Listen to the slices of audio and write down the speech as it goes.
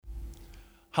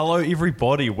Hello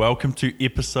everybody, welcome to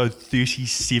episode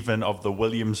 37 of the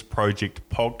Williams Project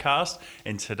podcast,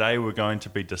 and today we're going to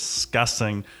be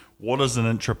discussing what is an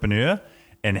intrapreneur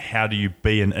and how do you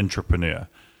be an intrapreneur.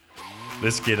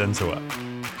 Let's get into it.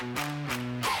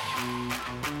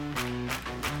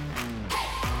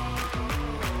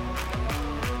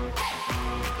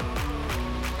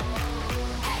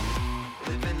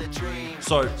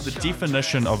 So the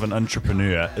definition of an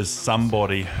intrapreneur is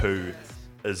somebody who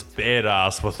is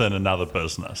badass within another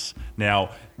business. Now,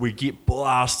 we get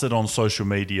blasted on social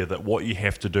media that what you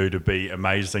have to do to be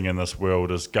amazing in this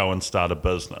world is go and start a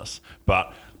business.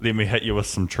 But let me hit you with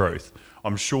some truth.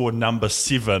 I'm sure number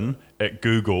 7 at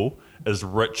Google is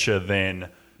richer than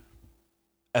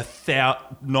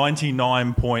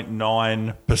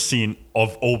 99.9%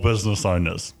 of all business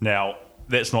owners. Now,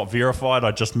 that's not verified,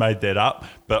 I just made that up,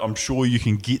 but I'm sure you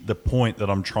can get the point that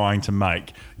I'm trying to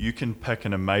make. You can pick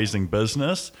an amazing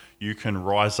business, you can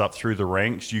rise up through the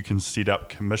ranks, you can set up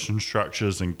commission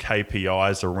structures and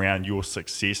KPIs around your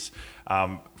success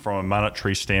from a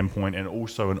monetary standpoint and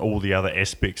also in all the other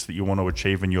aspects that you want to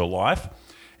achieve in your life.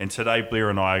 And today, Blair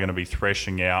and I are going to be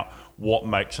thrashing out what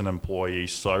makes an employee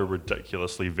so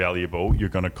ridiculously valuable, you're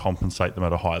going to compensate them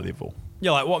at a high level.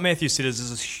 Yeah, like what Matthew said is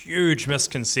there's this huge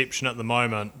misconception at the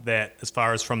moment that as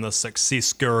far as from the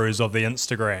success gurus of the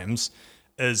Instagrams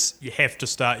is you have to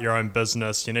start your own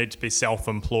business, you need to be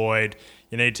self-employed,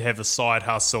 you need to have a side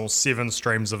hustle, 7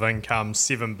 streams of income,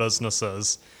 7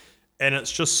 businesses. And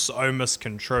it's just so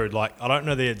misconstrued. Like, I don't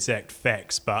know the exact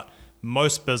facts, but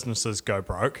most businesses go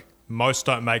broke. Most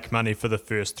don't make money for the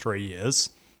first 3 years.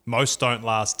 Most don't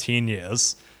last 10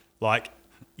 years. Like,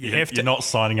 you're not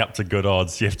signing up to good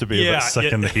odds. You have to be a bit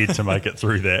sick in the head to make it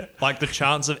through that. Like the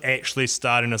chance of actually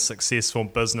starting a successful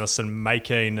business and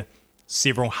making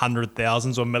several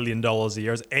 $100,000s or $1 million a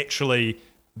year is actually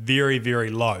very,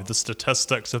 very low. The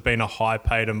statistics of being a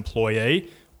high-paid employee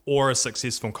or a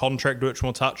successful contractor, which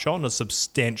we'll touch on, is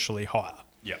substantially higher.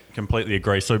 Yeah, completely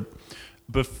agree. So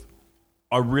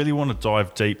I really want to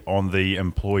dive deep on the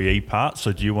employee part.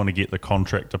 So do you want to get the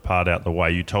contractor part out the way?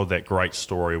 You told that great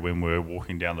story when we were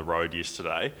walking down the road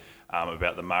yesterday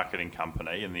about the marketing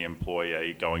company and the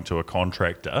employee going to a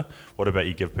contractor. What about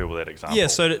you give people that example? Yeah,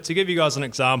 so to give you guys an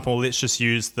example, let's just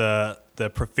use the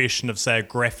profession of, say, a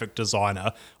graphic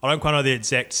designer. I don't quite know the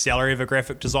exact salary of a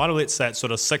graphic designer. Let's say it's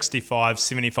sort of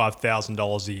 $65,000,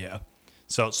 $75,000 a year.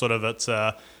 So it's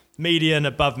a median,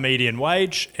 above median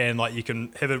wage, and like you can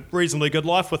have a reasonably good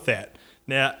life with that.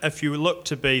 Now, if you look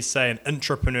to be, say, an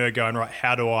intrapreneur going, right,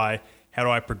 how do I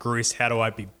progress? How do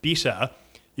I be better?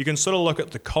 You can sort of look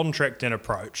at the contracting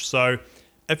approach. So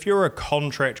if you're a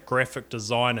contract graphic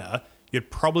designer, you'd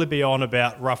probably be on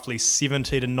about roughly $70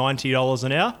 to $90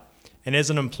 an hour. And as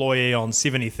an employee on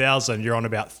 $70,000, you're on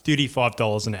about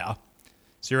 $35 an hour.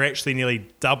 So you're actually nearly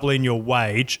doubling your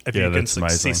wage if you can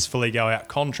successfully go out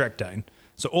contracting.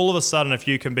 So all of a sudden, if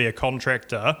you can be a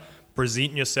contractor,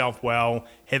 present yourself well,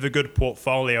 have a good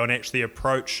portfolio, and actually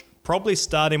approach, probably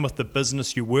starting with the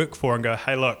business you work for and go,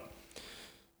 hey, look,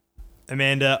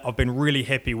 Amanda, I've been really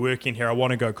happy working here. I want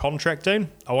to go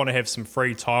contracting. I want to have some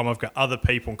free time. I've got other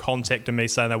people contacting me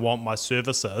saying they want my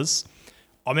services.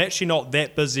 I'm actually not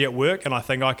that busy at work, and I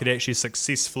think I could actually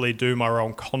successfully do my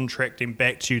own contracting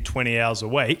back to you 20 hours a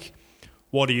week.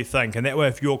 What do you think? And that way,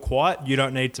 if you're quiet, you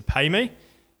don't need to pay me.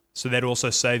 So that also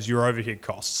saves your overhead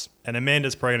costs. And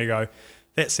Amanda's probably going to go,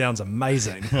 that sounds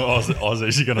amazing. I was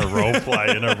actually going to role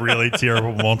play in a really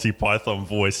terrible Monty Python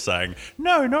voice saying,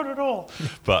 no, not at all.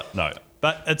 But no.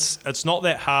 But it's not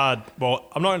that hard. Well,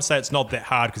 I'm not going to say it's not that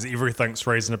hard because everything's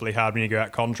reasonably hard when you go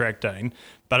out contracting.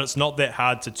 But it's not that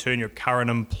hard to turn your current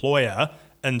employer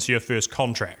into your first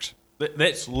contract.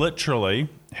 That's literally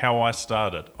how I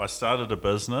started. I started a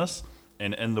business.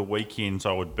 And in the weekends,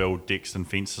 I would build decks and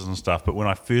fences and stuff. But when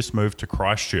I first moved to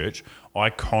Christchurch,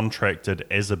 I contracted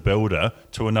as a builder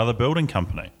to another building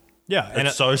company. Yeah.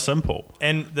 It's so simple.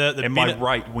 And my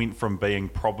rate went from being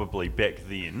probably back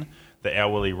then, the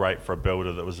hourly rate for a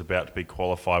builder that was about to be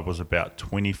qualified was about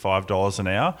 $25 an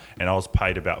hour. And I was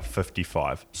paid about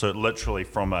 $55. So literally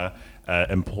from a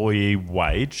employee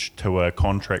wage to a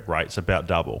contract rate's about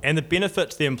double. And the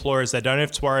benefit to the employer is they don't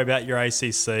have to worry about your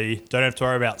ACC, don't have to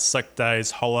worry about sick days,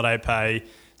 holiday pay,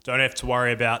 don't have to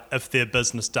worry about if their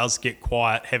business does get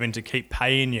quiet, having to keep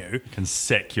paying you. Can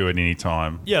sack you at any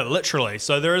time. Yeah, literally.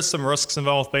 So there is some risks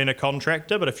involved being a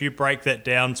contractor, but if you break that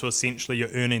down to essentially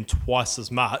you're earning twice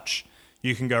as much,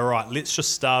 you can go, right, let's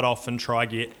just start off and try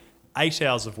get 8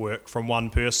 hours of work from one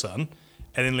person,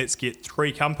 and then let's get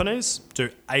 3 companies, do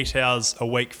 8 hours a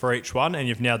week for each one, and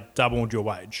you've now doubled your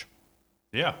wage.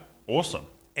 Yeah, awesome.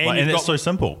 And, and that's so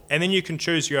simple. And then you can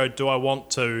choose, do I want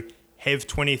to have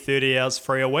 20, 30 hours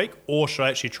free a week, or should I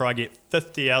actually try get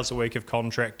 50 hours a week of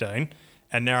contracting,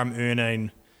 and now I'm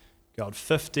earning,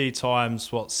 50 times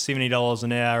 $70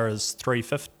 an hour is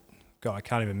 $350. God, I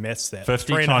can't even maths that.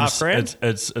 50 times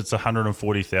it's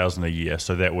 140,000 a year,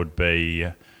 so that would be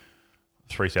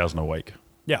 3,000 a week.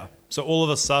 Yeah. So all of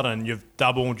a sudden you've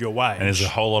doubled your wage. And there's a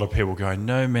whole lot of people going,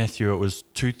 "No, Matthew, it was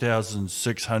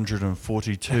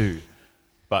 2,642."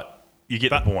 But you get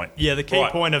the point. Yeah, the key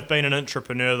point of being an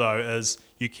entrepreneur though is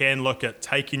you can look at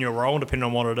taking your role, depending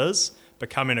on what it is,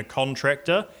 becoming a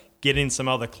contractor, getting some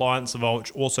other clients involved,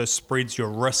 which also spreads your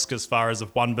risk as far as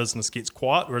if one business gets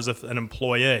quiet, whereas if an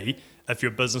employee, if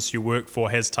your business you work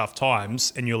for has tough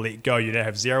times and you let go, you now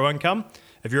have zero income.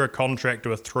 If you're a contractor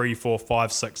with 3, 4,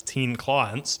 5, 6, 10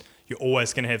 clients, you're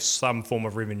always going to have some form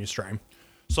of revenue stream.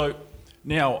 So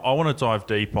now I want to dive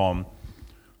deep on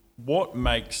what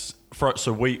makes,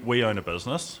 so we own a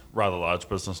business, rather large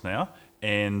business now,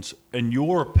 and in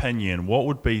your opinion, what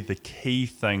would be the key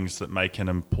things that make an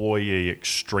employee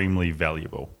extremely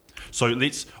valuable? So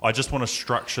I just want to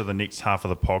structure the next half of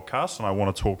the podcast, and I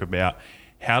want to talk about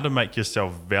how to make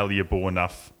yourself valuable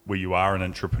enough where you are an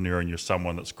entrepreneur and you're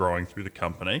someone that's growing through the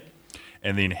company,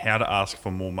 and then how to ask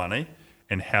for more money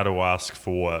and how to ask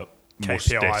for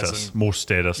more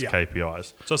status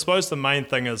KPIs. So I suppose the main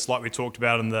thing is, like we talked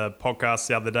about in the podcast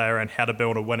the other day around how to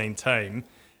build a winning team,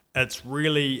 it's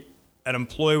really an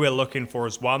employee we're looking for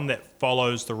is one that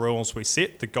follows the rules we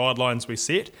set, the guidelines we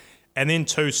set, and then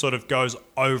two sort of goes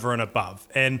over and above.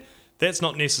 And that's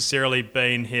not necessarily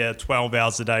being here 12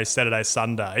 hours a day, Saturday,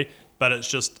 Sunday, but it's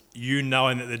just you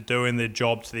knowing that they're doing their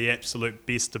job to the absolute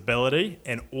best ability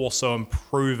and also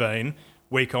improving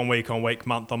week on week on week,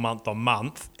 month on month on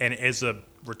month. And as a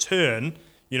return,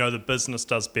 the business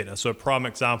does better. So prime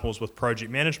examples with project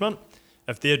management,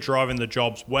 if they're driving the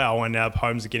jobs well and our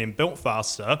homes are getting built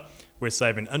faster, we're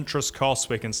saving interest costs,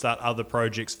 we can start other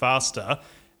projects faster,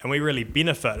 and we really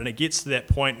benefit. And it gets to that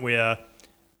point where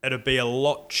it'll be a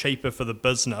lot cheaper for the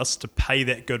business to pay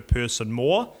that good person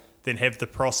more than have the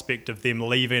prospect of them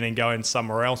leaving and going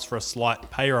somewhere else for a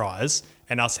slight pay rise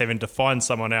and us having to find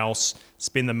someone else,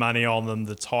 spend the money on them,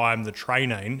 the time, the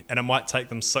training, and it might take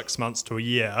them 6 months to a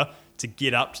year to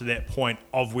get up to that point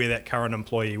of where that current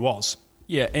employee was.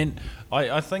 Yeah, and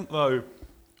I think though,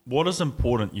 what is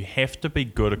important, you have to be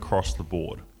good across the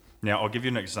board. Now, I'll give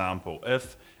you an example.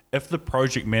 If the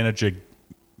project manager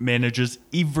manages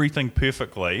everything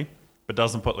perfectly but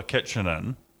doesn't put the kitchen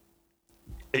in,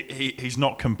 he's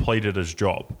not completed his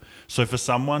job. So for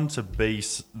someone to be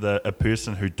a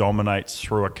person who dominates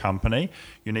through a company,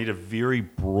 you need a very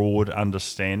broad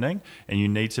understanding, and you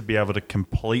need to be able to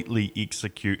completely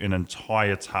execute an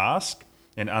entire task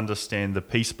and understand the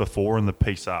piece before and the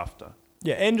piece after.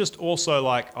 Yeah, and just also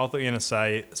I thought you were going to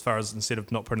say, as far as instead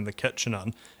of not putting the kitchen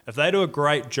in, if they do a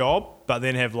great job but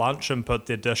then have lunch and put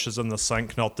their dishes in the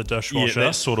sink, not the dishwasher. Yeah,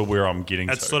 that's sort of where I'm getting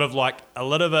to. It's sort of like a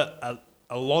lot of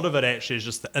it actually is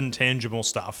just the intangible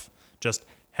stuff. Just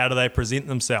how do they present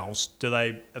themselves?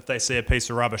 If they see a piece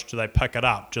of rubbish, do they pick it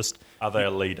up? Are they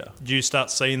a leader? Do you start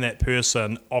seeing that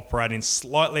person operating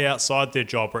slightly outside their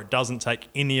job where it doesn't take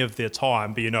any of their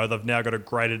time, but they've now got a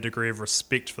greater degree of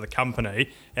respect for the company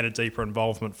and a deeper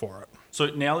involvement for it? So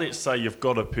now let's say you've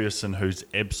got a person who's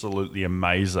absolutely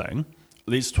amazing.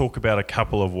 Let's talk about a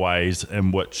couple of ways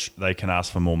in which they can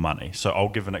ask for more money. So I'll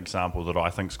give an example that I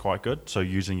think is quite good. So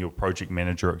using your project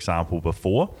manager example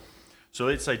before. So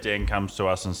let's say Dan comes to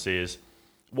us and says,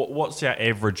 what's our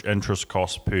average interest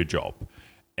cost per job?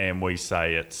 And we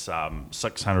say it's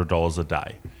 $600 a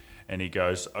day. And he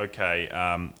goes, okay,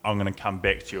 I'm going to come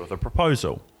back to you with a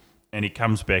proposal. And he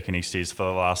comes back and he says, for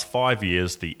the last 5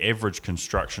 years, the average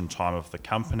construction time of the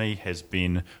company has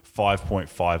been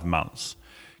 5.5 months.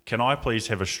 Can I please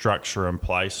have a structure in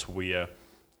place where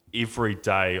every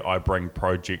day I bring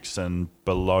projects in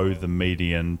below the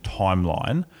median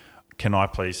timeline? Can I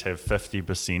please have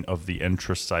 50% of the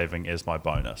interest saving as my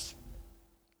bonus?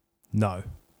 No.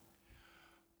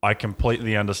 I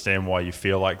completely understand why you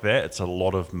feel like that. It's a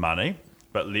lot of money,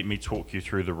 but let me talk you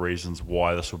through the reasons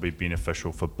why this will be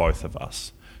beneficial for both of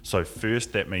us. So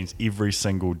first, that means every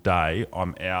single day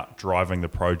I'm out driving the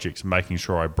projects, making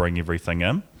sure I bring everything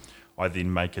in. I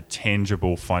then make a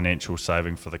tangible financial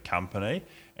saving for the company,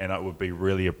 and it would be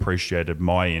really appreciated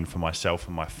my end for myself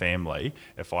and my family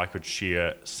if I could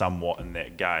share somewhat in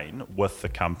that gain with the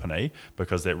company,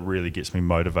 because that really gets me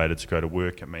motivated to go to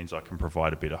work. It means I can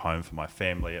provide a better home for my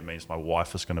family. It means my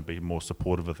wife is going to be more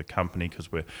supportive of the company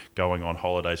because we're going on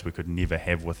holidays we could never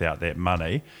have without that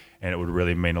money, and it would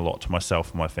really mean a lot to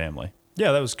myself and my family.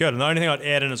 Yeah, that was good. And the only thing I'd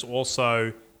add in is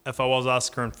also if I was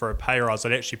asking for a pay rise,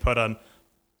 I'd actually put in,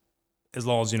 as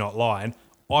long as you're not lying,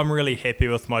 I'm really happy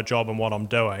with my job and what I'm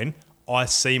doing. I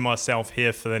see myself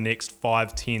here for the next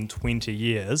 5, 10, 20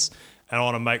 years, and I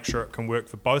want to make sure it can work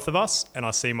for both of us. And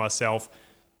I see myself,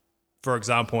 for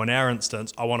example, in our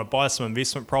instance, I want to buy some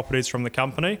investment properties from the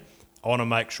company. I want to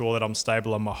make sure that I'm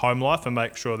stable in my home life and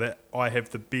make sure that I have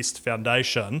the best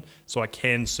foundation so I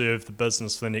can serve the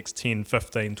business for the next 10,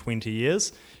 15, 20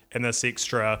 years. And this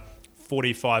extra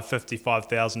 $45,000,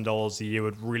 $55,000 a year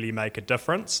would really make a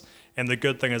difference. And the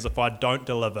good thing is if I don't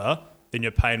deliver, then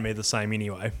you're paying me the same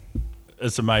anyway.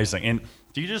 It's amazing. And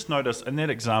do you just notice in that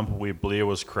example where Blair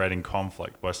was creating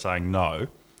conflict by saying no,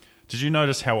 did you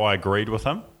notice how I agreed with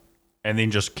him and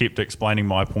then just kept explaining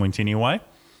my point anyway?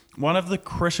 One of the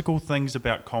critical things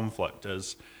about conflict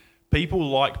is people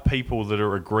like people that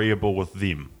are agreeable with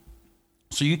them.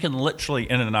 So you can literally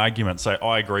in an argument say,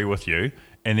 I agree with you,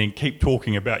 and then keep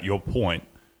talking about your point.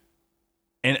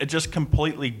 And it just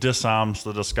completely disarms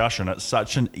the discussion. It's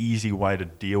such an easy way to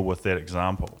deal with that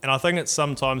example. And I think it's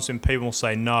sometimes when people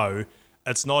say no,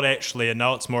 it's not actually a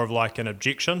no, it's more of like an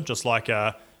objection, just like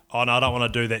a, oh no, I don't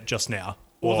want to do that just now.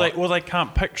 Or they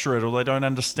can't picture it, or they don't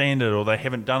understand it, or they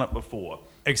haven't done it before.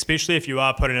 Especially if you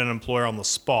are putting an employer on the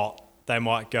spot, they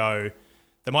might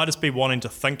just be wanting to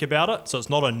think about it. So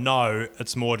it's not a no,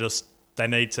 it's more just they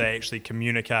need to actually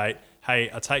communicate,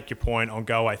 hey, I take your point, I'll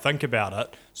go away, think about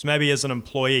it. So maybe as an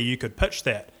employee, you could pitch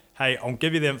that. Hey, I'll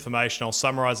give you the information, I'll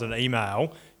summarize in an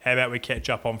email. How about we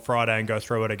catch up on Friday and go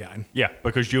through it again? Yeah,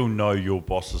 because you'll know your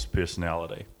boss's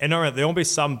personality. And there will be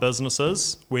some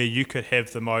businesses where you could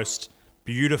have the most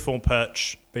beautiful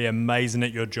pitch, be amazing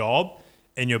at your job,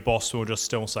 and your boss will just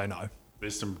still say no.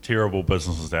 There's some terrible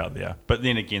businesses out there. But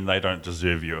then again, they don't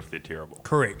deserve you if they're terrible.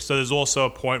 Correct. So there's also a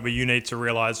point where you need to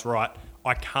realize, right,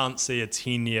 I can't see a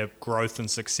 10-year growth and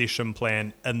succession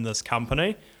plan in this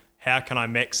company. How can I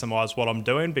maximize what I'm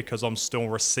doing because I'm still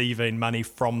receiving money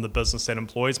from the business that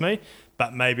employs me,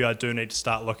 but maybe I do need to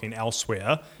start looking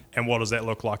elsewhere, and what does that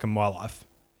look like in my life?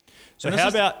 So how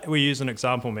about we use an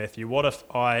example, Matthew? What if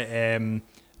I am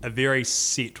a very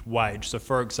set wage? So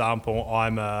for example,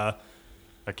 I'm a...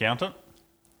 Accountant?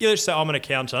 Yeah, let's say I'm an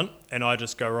accountant, and I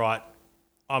just go, right,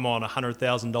 I'm on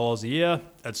 $100,000 a year.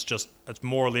 It's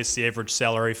more or less the average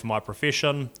salary for my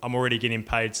profession. I'm already getting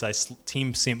paid, say,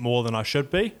 10% more than I should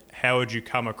be. How would you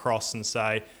come across and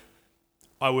say,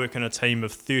 I work in a team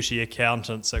of 30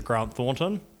 accountants at Grant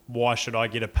Thornton. Why should I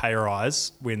get a pay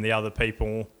rise when the other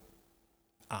people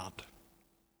aren't?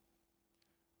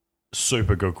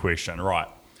 Super good question. Right.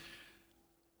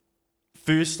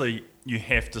 Firstly, you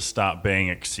have to start being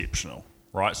exceptional,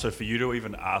 right? So for you to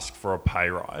even ask for a pay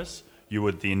rise, you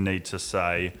would then need to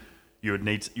say, you would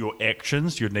need your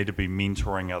actions, you'd need to be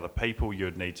mentoring other people,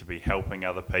 you'd need to be helping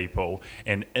other people.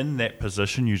 And in that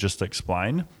position you just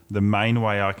explained, the main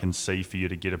way I can see for you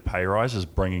to get a pay rise is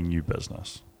bringing new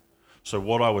business. So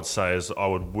what I would say is I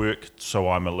would work so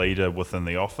I'm a leader within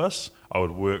the office. I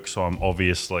would work so I'm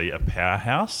obviously a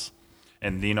powerhouse.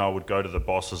 And then I would go to the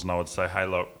bosses and I would say, hey,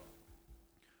 look,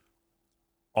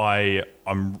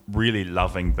 I'm really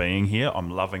loving being here.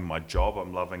 I'm loving my job.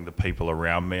 I'm loving the people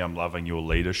around me. I'm loving your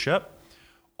leadership.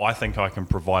 I think I can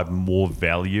provide more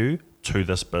value to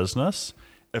this business.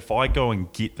 If I go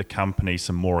and get the company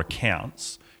some more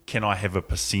accounts, can I have a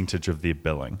percentage of their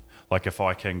billing? Like if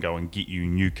I can go and get you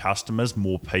new customers,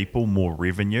 more people, more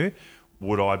revenue,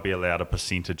 would I be allowed a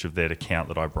percentage of that account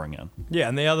that I bring in? Yeah,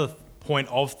 and the other point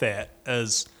of that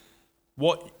is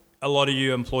what a lot of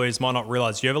you employees might not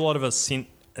realize. You have a lot of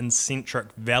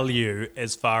intrinsic value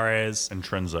as far as...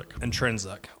 Intrinsic.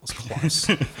 I was close.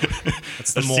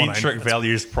 It's the morning. Eccentric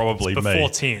value is probably it's before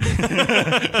 10.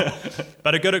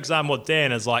 But a good example with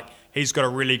Dan is like he's got a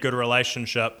really good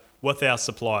relationship with our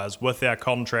suppliers, with our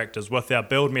contractors, with our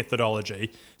build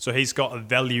methodology. So he's got a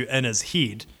value in his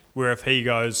head where if he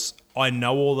goes, I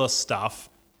know all this stuff,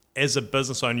 as a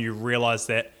business owner, you realize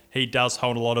that he does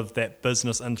hold a lot of that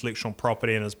business intellectual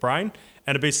property in his brain.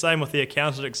 And it'd be the same with the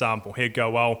accountant example. He'd go,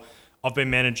 well, I've been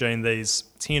managing these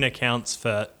 10 accounts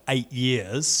for 8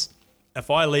 years. If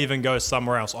I leave and go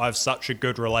somewhere else, I have such a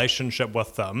good relationship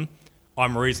with them,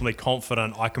 I'm reasonably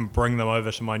confident I can bring them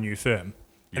over to my new firm.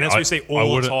 And that's what we see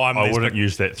all the time. I wouldn't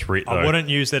use that threat, though. I wouldn't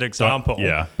use that example.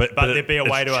 But there'd be a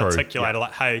way to articulate it.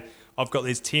 Like, hey, I've got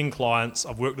these 10 clients.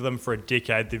 I've worked with them for a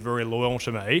decade. They're very loyal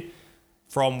to me.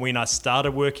 From when I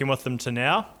started working with them to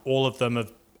now, all of them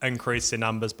have increased their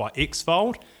numbers by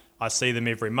X-fold. I see them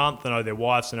every month. I know their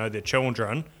wives. I know their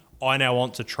children. I now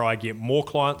want to try and get more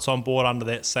clients on board under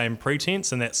that same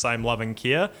pretense and that same loving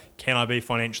care. Can I be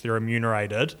financially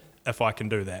remunerated if I can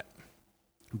do that?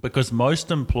 Because most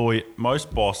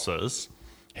bosses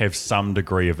have some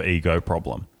degree of ego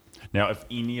problem. Now, if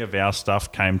any of our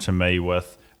stuff came to me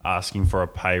with asking for a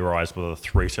pay rise with a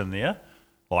threat in there,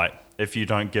 like, if you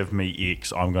don't give me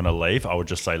X, I'm going to leave, I would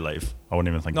just say leave. I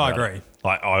wouldn't even think about it. I agree.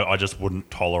 Like, I just wouldn't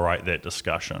tolerate that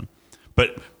discussion.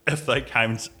 But if they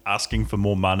came asking for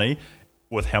more money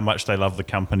with how much they love the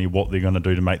company, what they're going to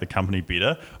do to make the company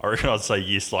better, I reckon I'd say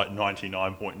yes like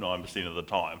 99.9% of the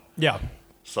time. Yeah.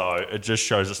 So it just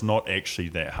shows it's not actually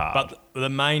that hard. But the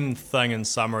main thing in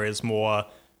summary is more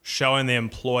showing the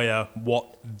employer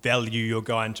what value you're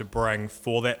going to bring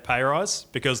for that pay rise.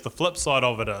 Because the flip side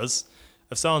of it is,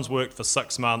 if someone's worked for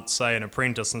 6 months, say an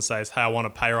apprentice, and says, hey, I want a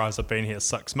pay rise, I've been here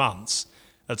 6 months,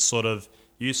 it's sort of,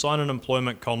 you sign an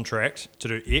employment contract to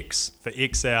do X for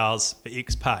X hours for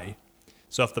X pay.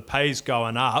 So if the pay's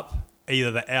going up, either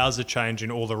the hours are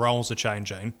changing or the roles are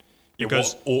changing.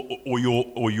 Because or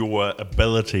your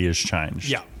ability has changed.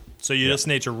 Yeah. So you just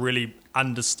need to really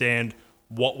understand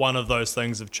what one of those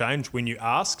things have changed when you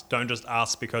ask. Don't just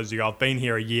ask because I've been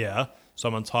here a year, so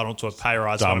I'm entitled to a pay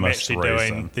rise, but I'm actually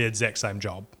doing the exact same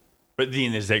job. But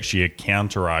then there's actually a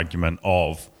counter argument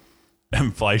of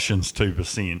inflation's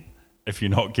 2%. If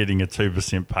you're not getting a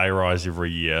 2% pay rise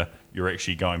every year, you're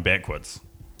actually going backwards.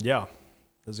 Yeah,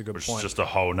 that's a good point. Which is just a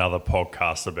whole nother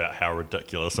podcast about how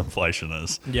ridiculous inflation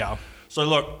is. Yeah. So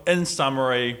look, in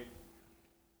summary,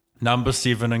 number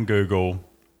 7 in Google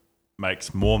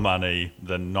makes more money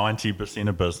than 90%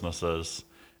 of businesses.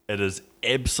 It is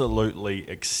absolutely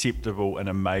acceptable and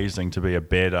amazing to be a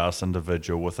badass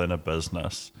individual within a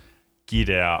business. Get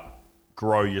out,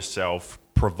 grow yourself,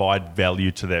 provide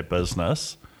value to that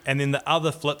business. And then the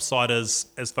other flip side is,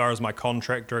 as far as my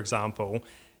contractor example,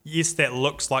 yes, that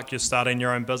looks like you're starting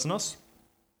your own business,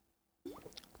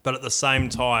 but at the same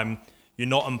time, you're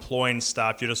not employing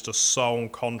staff, you're just a sole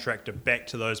contractor back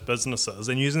to those businesses.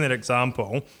 And using that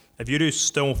example, if you do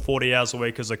still 40 hours a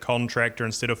week as a contractor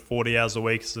instead of 40 hours a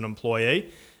week as an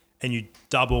employee, and you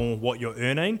double what you're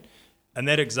earning, in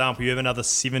that example, you have another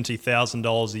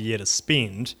 $70,000 a year to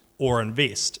spend or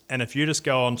invest. And if you just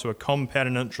go onto a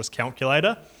compounded interest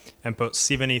calculator and put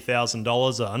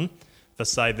 $70,000 in for,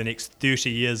 say, the next 30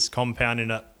 years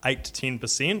compounding at 8 to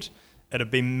 10%,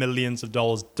 it'd be millions of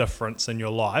dollars difference in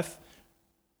your life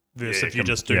versus if you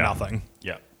just do nothing.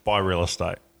 Yeah, buy real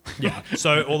estate. Yeah.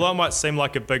 So although it might seem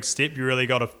like a big step, you really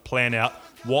got to plan out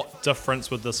what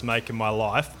difference would this make in my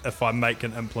life if I make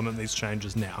and implement these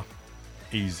changes now.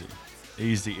 Easy.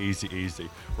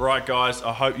 Right, guys,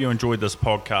 I hope you enjoyed this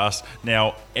podcast.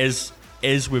 Now, as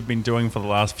we've been doing for the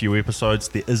last few episodes,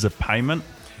 there is a payment.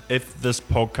 If this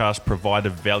podcast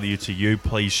provided value to you,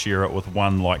 please share it with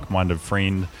one like-minded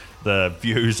friend. The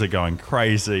views are going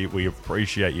crazy. We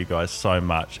appreciate you guys so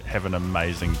much. Have an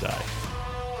amazing day.